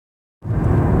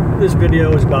this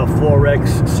video is about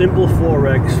Forex, simple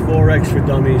Forex, Forex for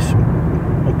dummies.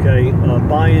 Okay,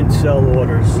 buy and sell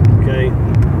orders. Okay,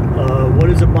 what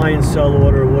is a buy and sell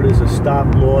order? What is a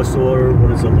stop loss order?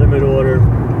 What is a limit order?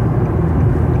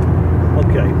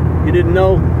 Okay, you didn't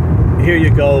know? Here you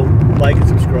go. Like and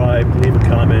subscribe. Leave a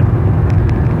comment.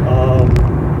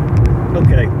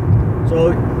 Okay, so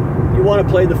you want to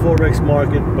play the Forex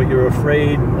market, but you're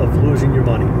afraid of losing your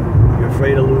money. You're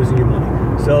afraid of losing your money.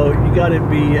 So you got to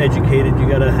be educated. You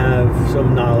got to have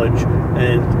some knowledge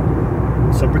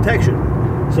and some protection.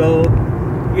 So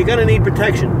you're going to need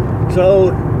protection.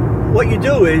 So what you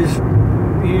do is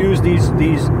you use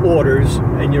these orders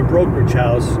in your brokerage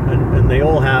house, and they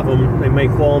all have them. They may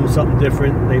call them something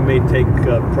different. They may take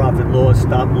profit loss,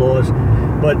 stop loss,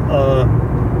 but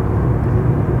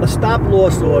a stop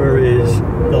loss order is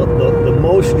the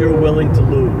most you're willing to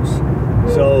lose.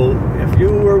 So if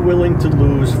you were willing to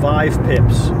lose 5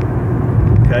 pips,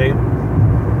 okay,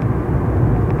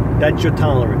 that's your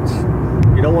tolerance.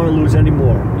 You don't want to lose any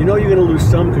more. You know you're going to lose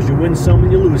some because you win some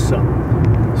and you lose some.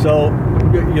 So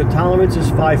your tolerance is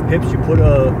 5 pips. You put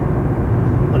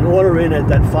an order in at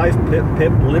that 5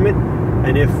 pip limit,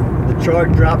 and if the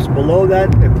chart drops below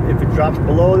that, if it drops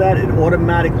below that, it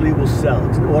automatically will sell.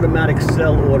 It's an automatic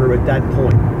sell order at that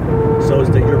point, so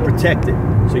that you're protected.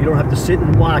 So you don't have to sit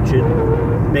and watch it,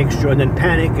 make sure, and then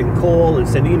panic and call and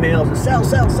send emails and sell.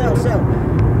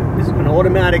 It's an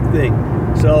automatic thing.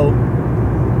 So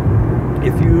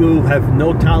if you have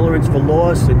no tolerance for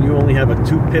loss and you only have a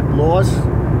 2 pip loss,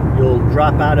 you'll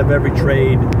drop out of every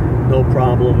trade, no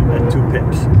problem, at 2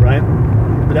 pips, right?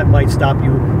 But that might stop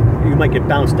you. You might get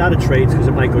bounced out of trades because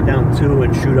it might go down 2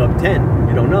 and shoot up 10.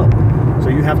 You don't know. So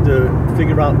you have to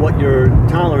figure out what your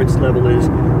tolerance level is.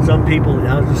 Some people,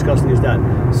 how disgusting is that?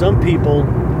 Some people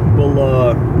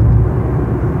will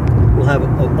have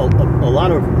a lot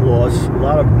of loss, a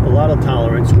lot of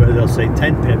tolerance, where they'll say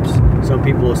 10 pips. Some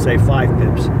people will say 5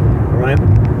 pips. All right.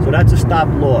 So that's a stop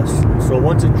loss. So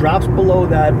once it drops below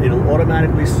that, it'll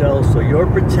automatically sell. So you're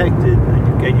protected,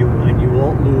 and you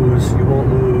won't lose. You won't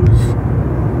lose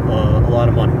a lot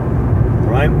of money.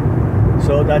 All right.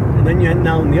 So that, and then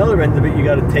now on the other end of it, you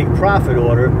got a take profit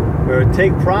order, where a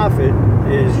take profit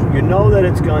is, you know that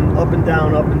it's gone up and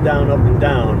down, up and down, up and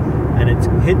down, and it's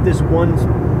hit this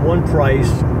one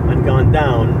price and gone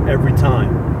down every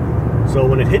time. So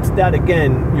when it hits that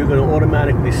again, you're going to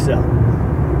automatically sell.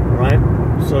 All right.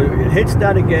 So it hits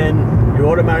that again, you're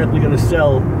automatically going to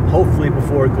sell, hopefully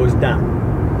before it goes down.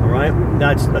 All right.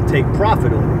 That's a take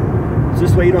profit order. So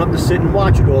this way you don't have to sit and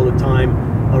watch it all the time.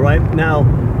 All right. Now,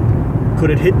 could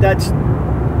it hit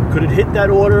that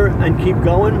order and keep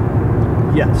going?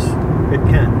 Yes, it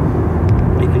can.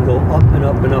 It can go up and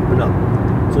up and up and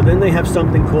up. So then they have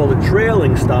something called a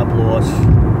trailing stop loss.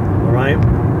 All right.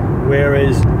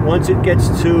 Whereas once it gets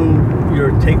to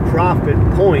your take profit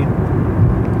point,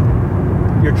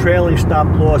 your trailing stop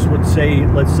loss would say,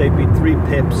 let's say, be 3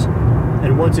 pips.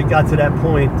 And once it got to that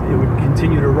point, it would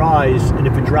continue to rise, and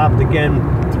if it dropped again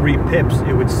 3 pips,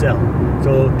 it would sell.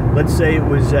 So let's say it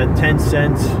was at 10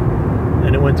 cents,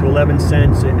 and it went to 11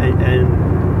 cents, and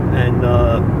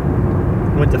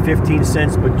went to 15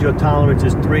 cents, but your tolerance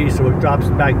is 3, so it drops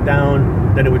back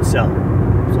down, then it would sell.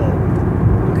 So,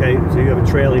 okay, so you have a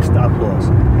trailing stop loss.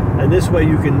 And this way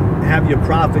you can have your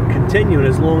profit continue, and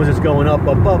as long as it's going up,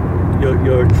 up, up,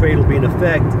 your trade will be in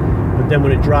effect. But then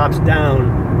when it drops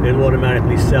down, it'll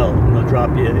automatically sell. It'll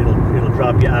drop you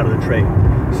out of the trade.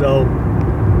 So,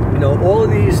 you know, all of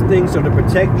these things are to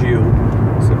protect you,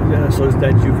 so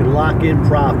that you can lock in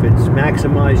profits,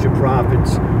 maximize your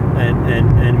profits,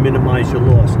 and minimize your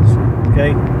losses.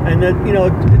 Okay, and that, you know,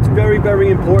 it's very, very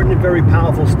important and very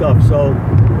powerful stuff. So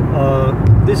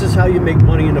this is how you make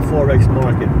money in the Forex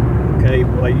market. Okay,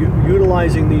 by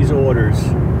utilizing these orders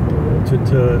so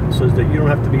that you don't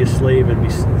have to be a slave and be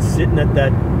sitting at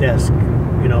that desk,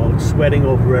 you know, sweating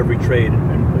over every trade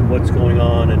and what's going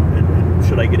on, and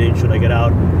should I get in, should I get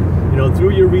out. You know,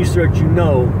 through your research, you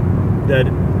know that,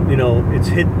 you know, it's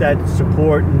hit that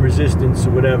support and resistance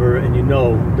or whatever, and you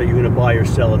know that you're going to buy or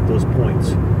sell at those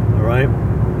points. All right.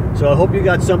 So I hope you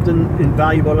got something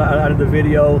invaluable out of the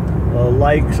video.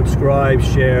 Like, subscribe,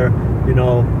 share. You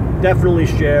know, definitely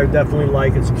share, definitely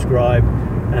like and subscribe,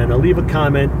 and leave a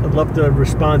comment. I'd love to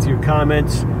respond to your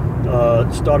comments.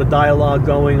 Start a dialogue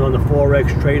going on the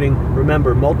Forex trading.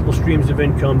 Remember, multiple streams of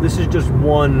income. This is just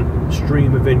one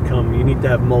stream of income. You need to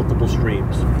have multiple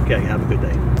streams. Okay, have a good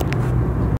day.